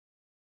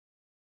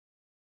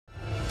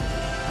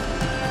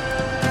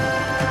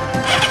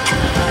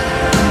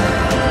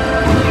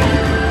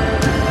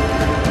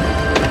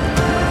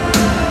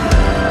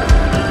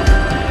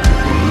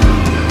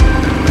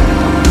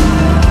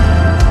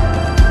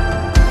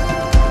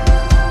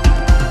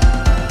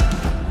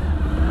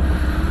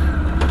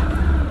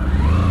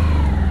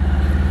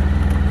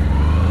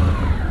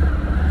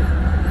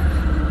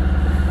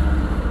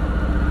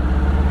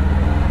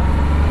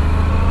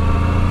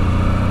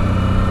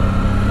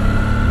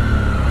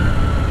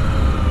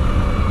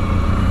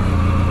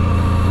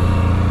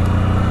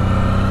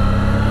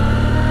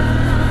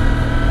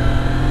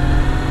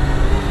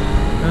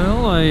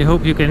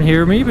hope you can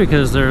hear me,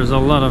 because there's a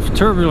lot of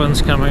turbulence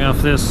coming off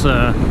this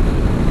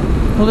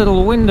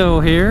little window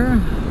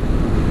here.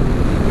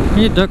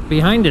 You duck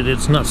behind it,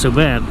 it's not so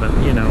bad, but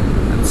you know,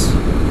 it's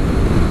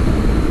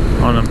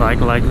on a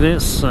bike like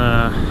this.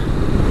 I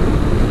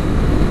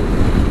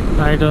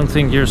don't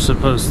think you're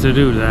supposed to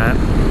do that.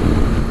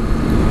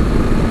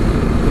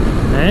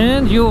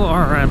 And you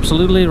are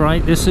absolutely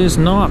right, this is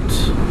not,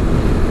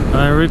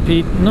 I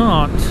repeat,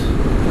 not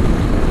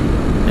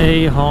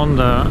a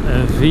Honda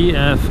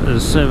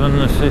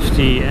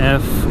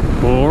VF750F,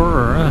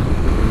 or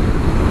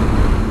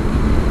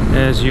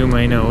as you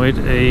may know it,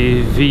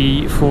 a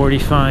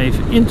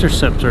V45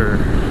 Interceptor.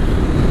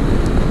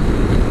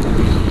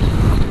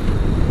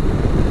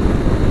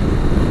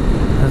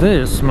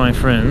 This, my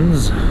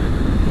friends,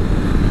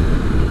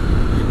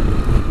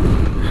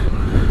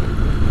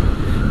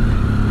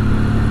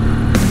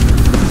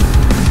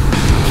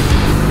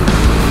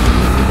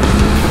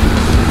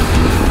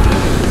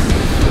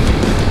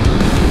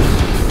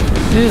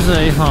 is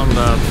a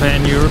Honda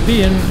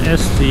Pan-European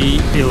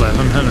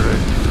ST1100,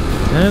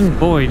 and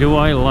boy do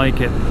I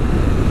like it.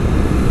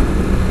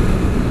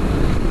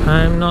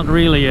 I'm not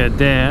really a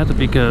dad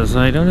because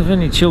I don't have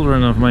any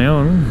children of my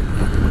own,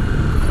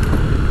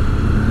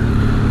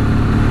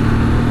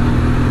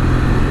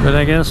 but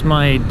I guess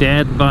my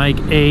dad bike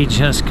age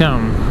has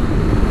come.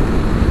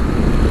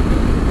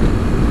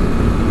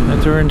 I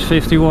turned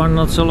 51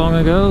 not so long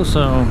ago,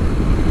 so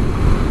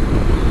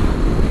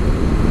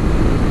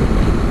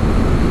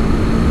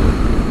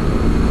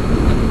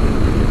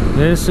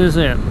this is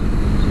it.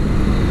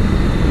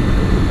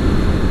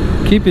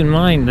 Keep in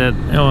mind that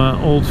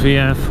old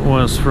VF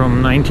was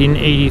from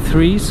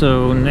 1983,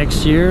 so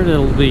next year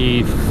it'll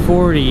be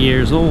 40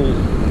 years old.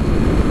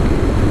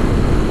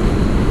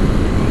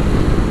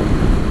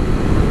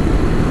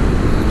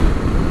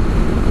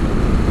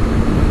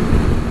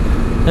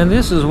 And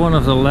this is one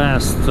of the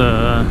last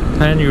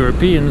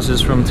Pan-Europeans, is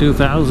from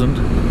 2000.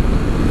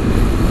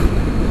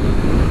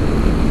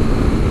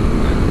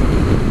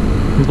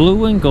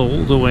 Blue and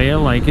gold, the way I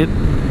like it.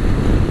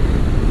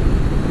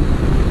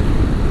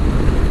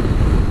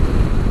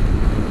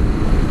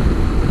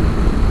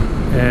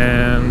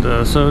 And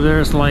so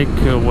there's like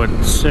what,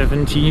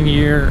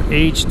 17-year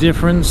age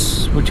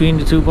difference between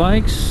the two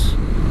bikes,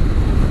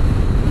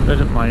 but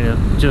it might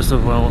have just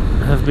as well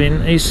have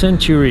been a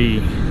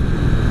century.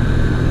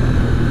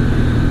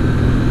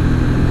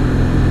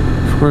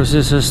 Of course,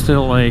 this is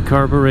still a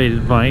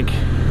carbureted bike.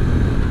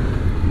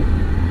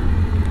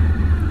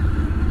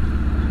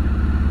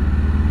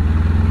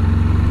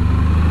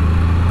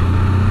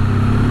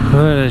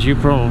 But as you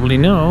probably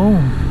know,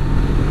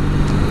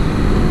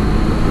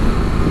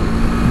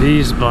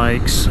 these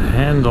bikes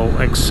handle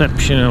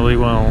exceptionally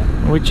well,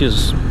 which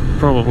is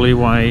probably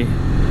why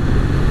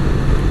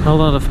a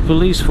lot of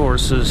police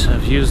forces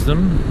have used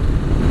them.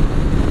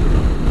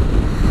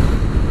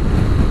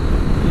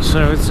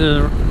 So it's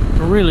a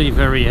really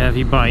very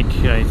heavy bike.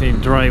 I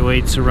think dry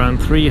weight's around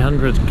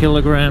 300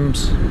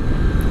 kilograms.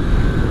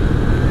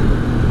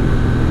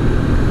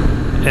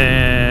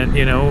 And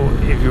you know,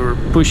 if you're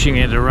pushing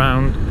it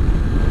around,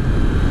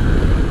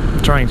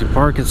 trying to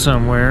park it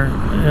somewhere,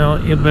 you know,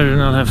 you better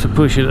not have to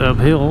push it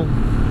uphill.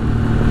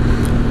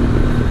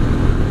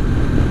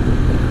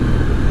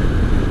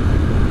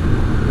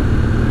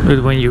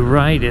 But when you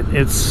ride it,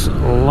 it's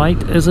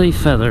light as a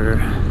feather.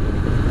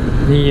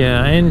 The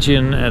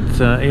engine at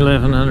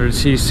 1100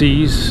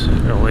 cc's,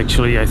 well,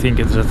 actually I think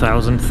it's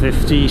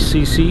 1050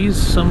 cc's,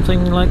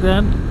 something like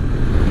that.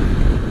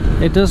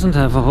 It doesn't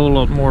have a whole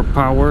lot more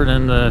power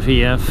than the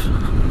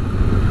VF.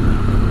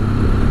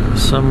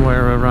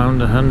 Somewhere around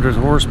 100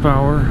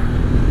 horsepower,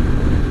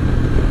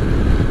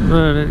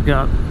 but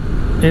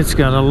it's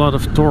got a lot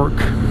of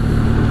torque,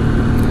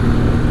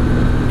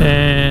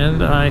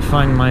 and I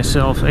find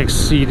myself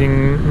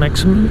exceeding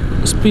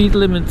maximum speed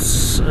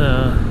limits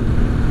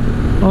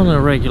on a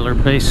regular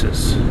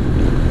basis.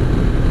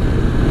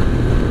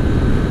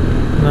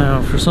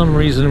 Now, for some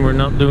reason we're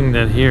not doing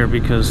that here,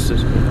 because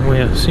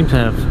we seem to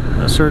have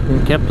a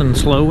certain Captain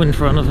Slow in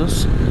front of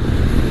us.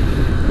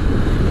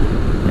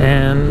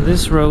 And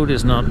this road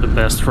is not the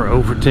best for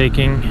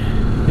overtaking,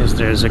 because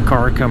there's a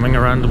car coming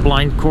around the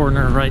blind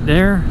corner right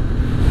there.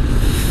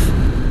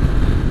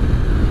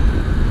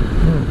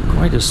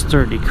 Quite a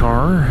sturdy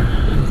car,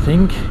 I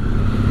think.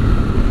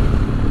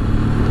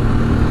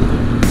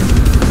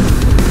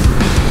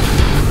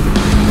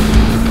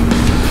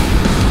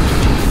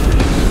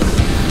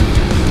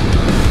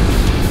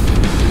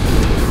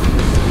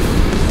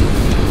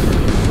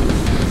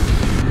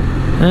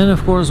 And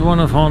of course, one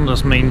of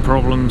Honda's main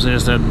problems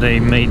is that they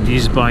made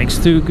these bikes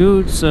too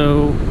good,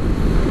 so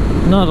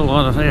not a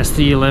lot of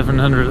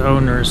ST1100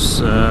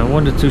 owners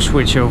wanted to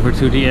switch over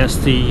to the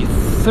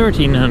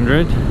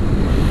ST1300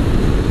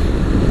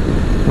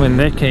 when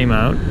that came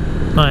out,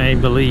 I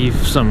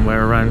believe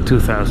somewhere around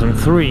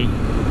 2003.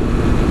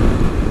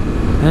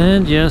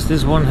 And yes,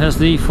 this one has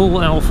the full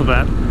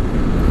alphabet,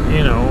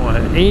 you know,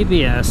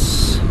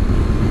 ABS,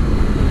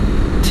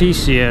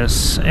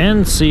 TCS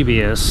and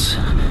CBS.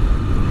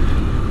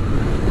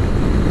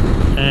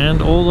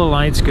 and all the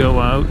lights go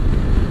out.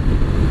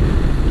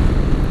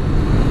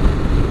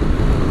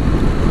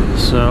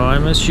 So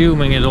I'm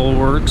assuming it all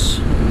works.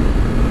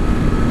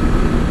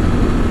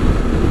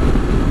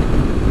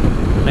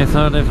 I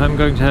thought if I'm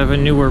going to have a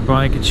newer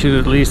bike, it should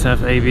at least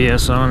have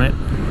ABS on it.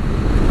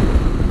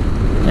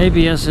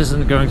 ABS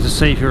isn't going to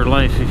save your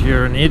life if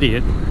you're an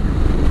idiot,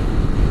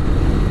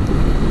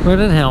 but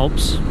it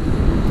helps.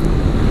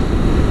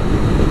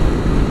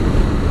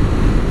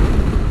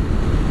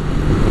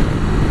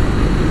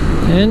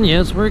 And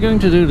yes, we're going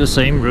to do the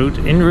same route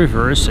in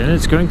reverse, and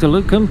it's going to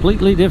look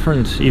completely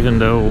different, even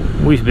though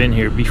we've been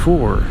here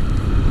before.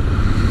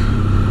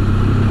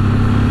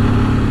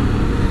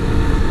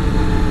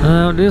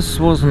 Now, this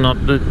was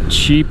not the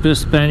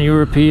cheapest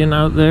pan-European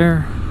out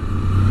there.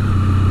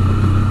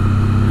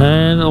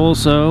 And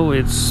also,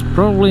 it's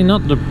probably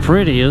not the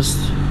prettiest.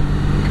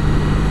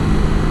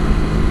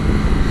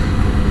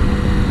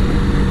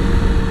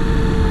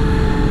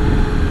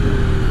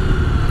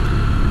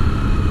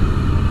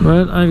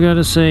 But I've got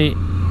to say,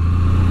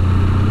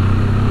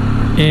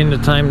 in the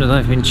time that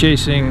I've been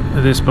chasing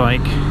this bike,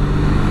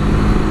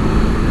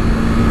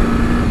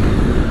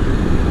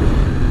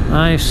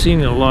 I've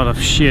seen a lot of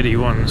shitty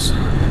ones.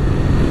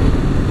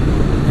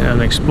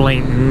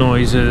 Unexplained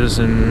noises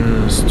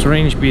and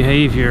strange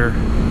behavior.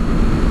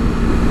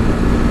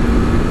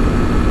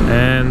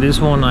 And this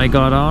one I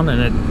got on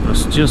and it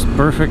was just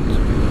perfect.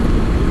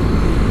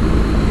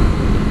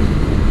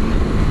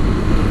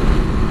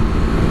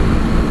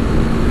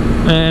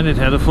 And it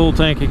had a full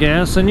tank of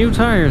gas and new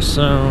tires,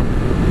 so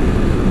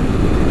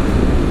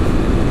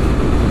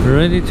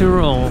ready to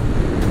roll.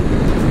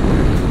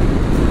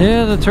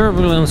 Yeah, the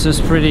turbulence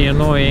is pretty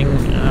annoying.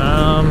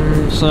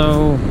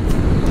 So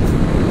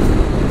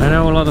I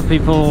know a lot of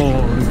people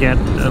get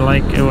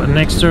like an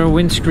extra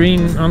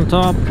windscreen on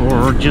top,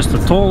 or just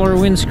a taller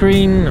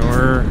windscreen,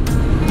 or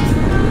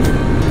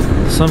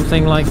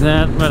something like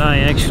that. But I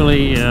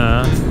actually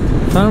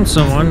found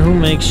someone who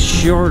makes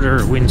shorter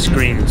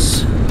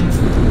windscreens.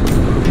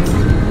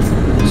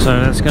 So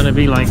that's going to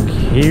be like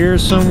here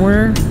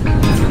somewhere.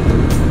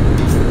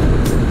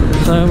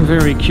 So I'm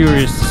very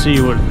curious to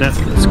see what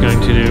that's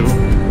going to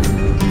do.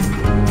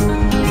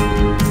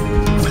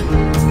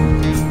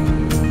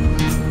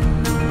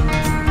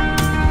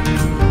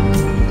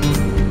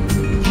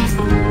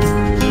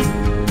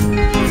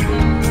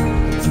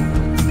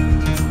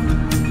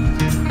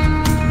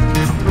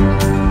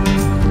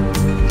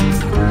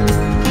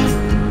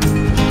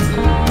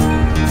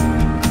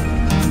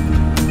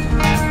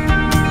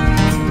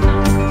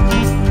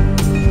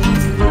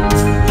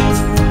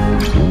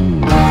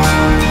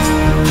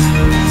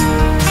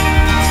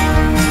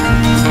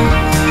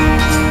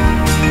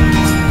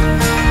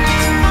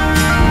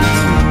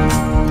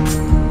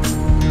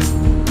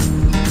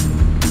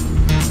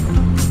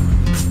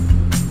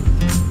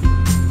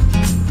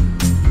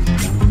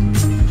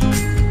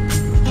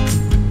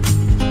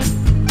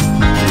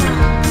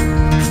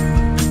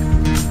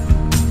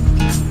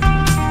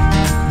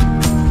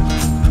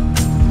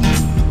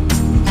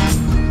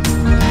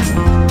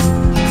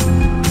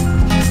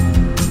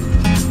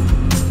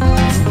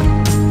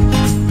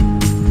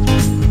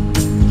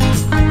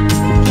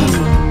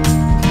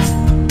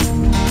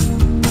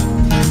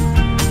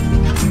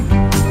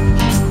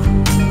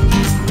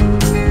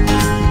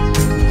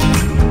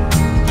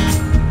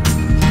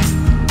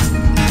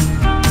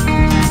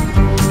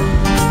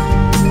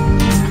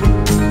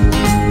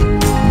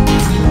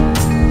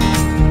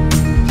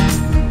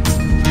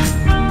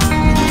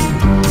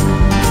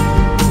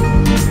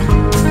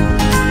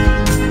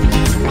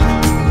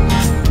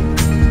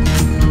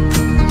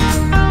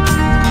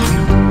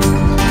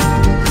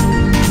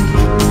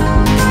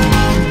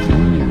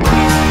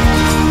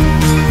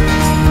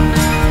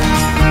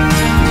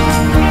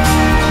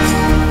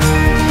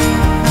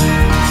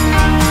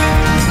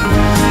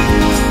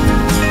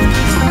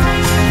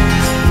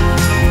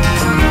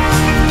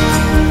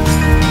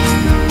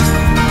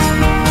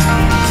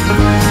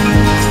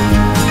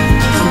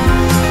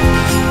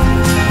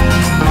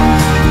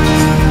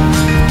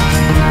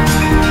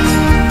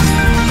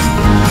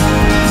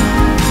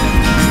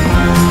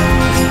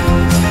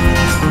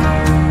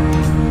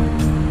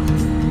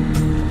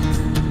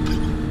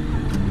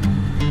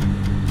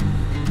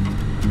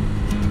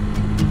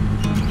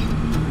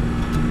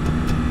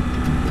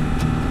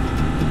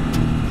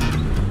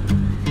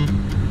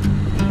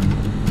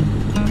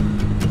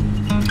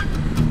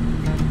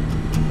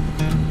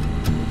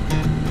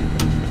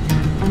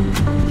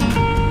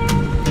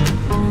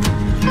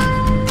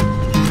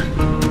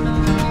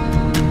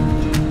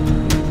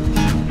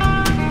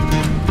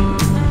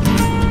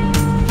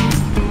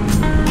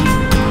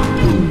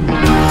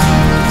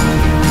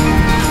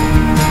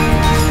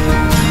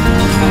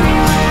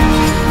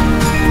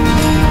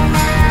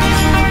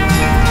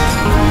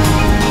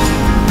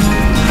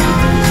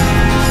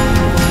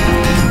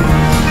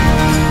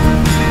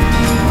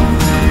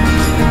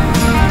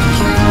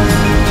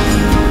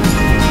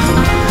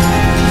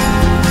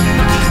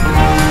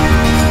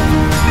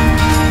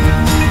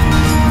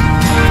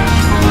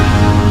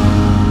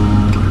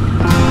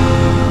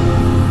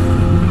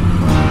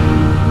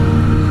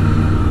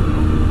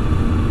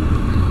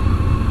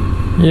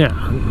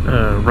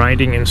 Yeah,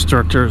 riding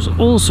instructors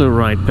also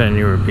ride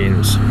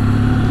Pan-Europeans.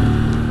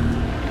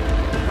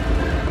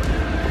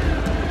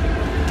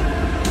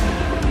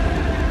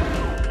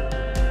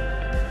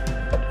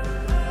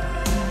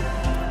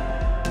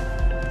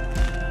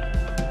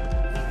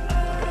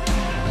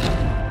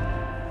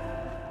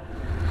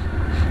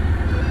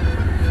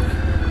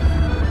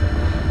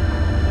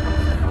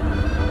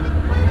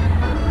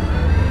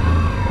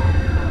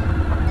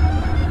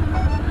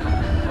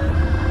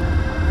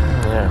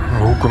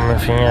 Hoek hem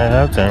even in je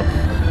ruiten.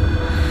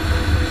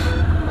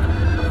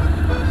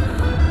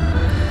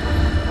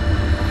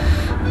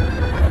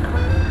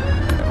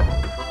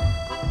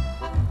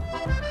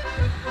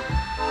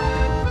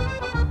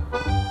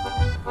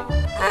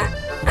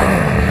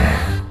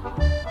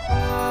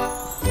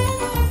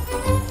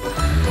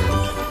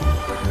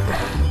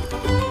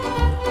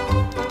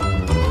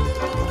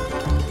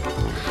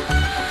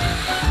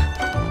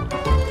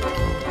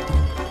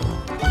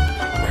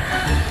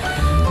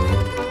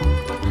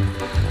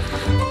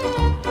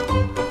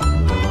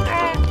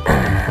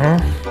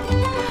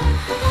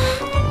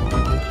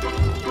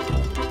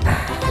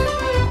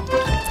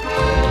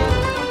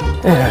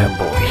 Oh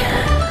boy.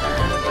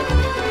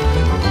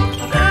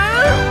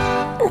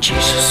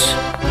 Jesus,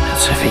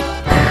 that's heavy.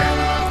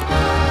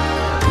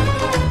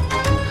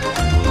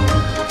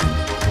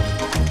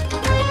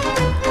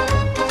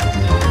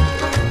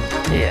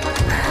 Yeah.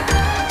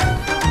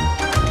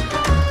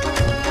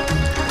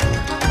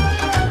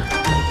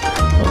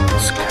 Well,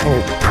 that's kind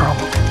of the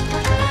problem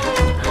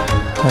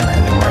I'm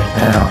having right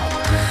now.